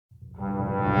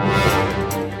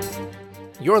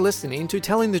You're listening to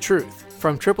Telling the Truth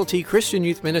from Triple T Christian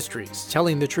Youth Ministries,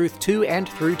 telling the truth to and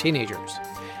through teenagers.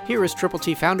 Here is Triple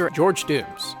T founder George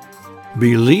Dooms.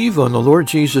 Believe on the Lord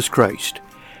Jesus Christ.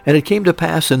 And it came to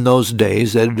pass in those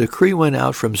days that a decree went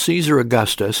out from Caesar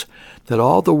Augustus that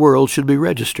all the world should be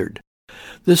registered.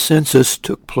 This census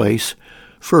took place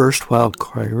first while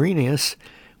Quirinius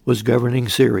was governing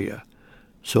Syria.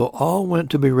 So all went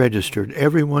to be registered,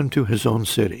 everyone to his own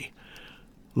city.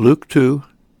 Luke 2,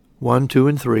 1, 2,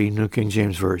 and 3, New King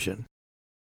James Version.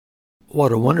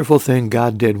 What a wonderful thing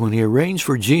God did when he arranged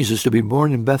for Jesus to be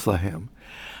born in Bethlehem.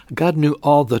 God knew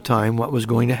all the time what was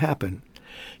going to happen.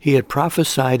 He had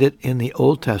prophesied it in the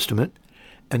Old Testament,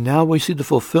 and now we see the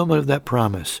fulfillment of that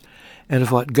promise and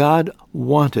of what God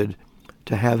wanted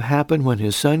to have happen when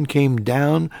his Son came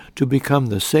down to become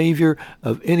the Savior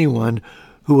of anyone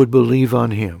who would believe on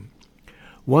him.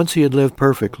 Once he had lived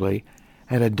perfectly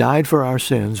and had died for our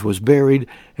sins, was buried,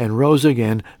 and rose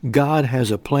again, God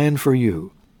has a plan for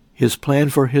you. His plan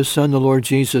for his Son, the Lord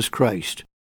Jesus Christ,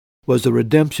 was the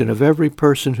redemption of every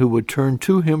person who would turn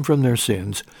to him from their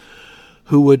sins,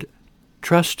 who would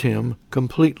trust him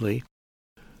completely,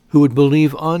 who would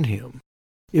believe on him.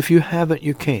 If you haven't,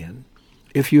 you can.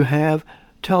 If you have,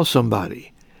 tell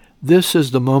somebody. This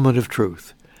is the moment of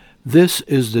truth. This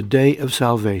is the day of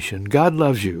salvation. God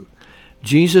loves you.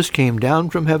 Jesus came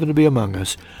down from heaven to be among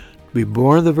us, to be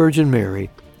born of the Virgin Mary,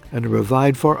 and to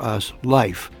provide for us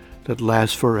life that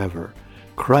lasts forever.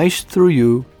 Christ through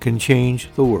you can change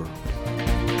the world.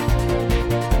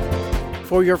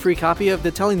 For your free copy of the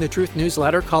Telling the Truth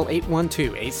newsletter, call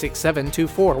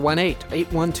 812-867-2418,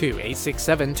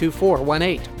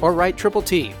 812-867-2418, or write Triple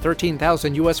T,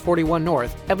 13,000 U.S. 41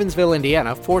 North, Evansville,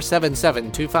 Indiana,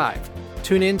 47725.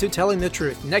 Tune in to Telling the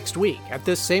Truth next week at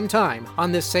this same time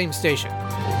on this same station.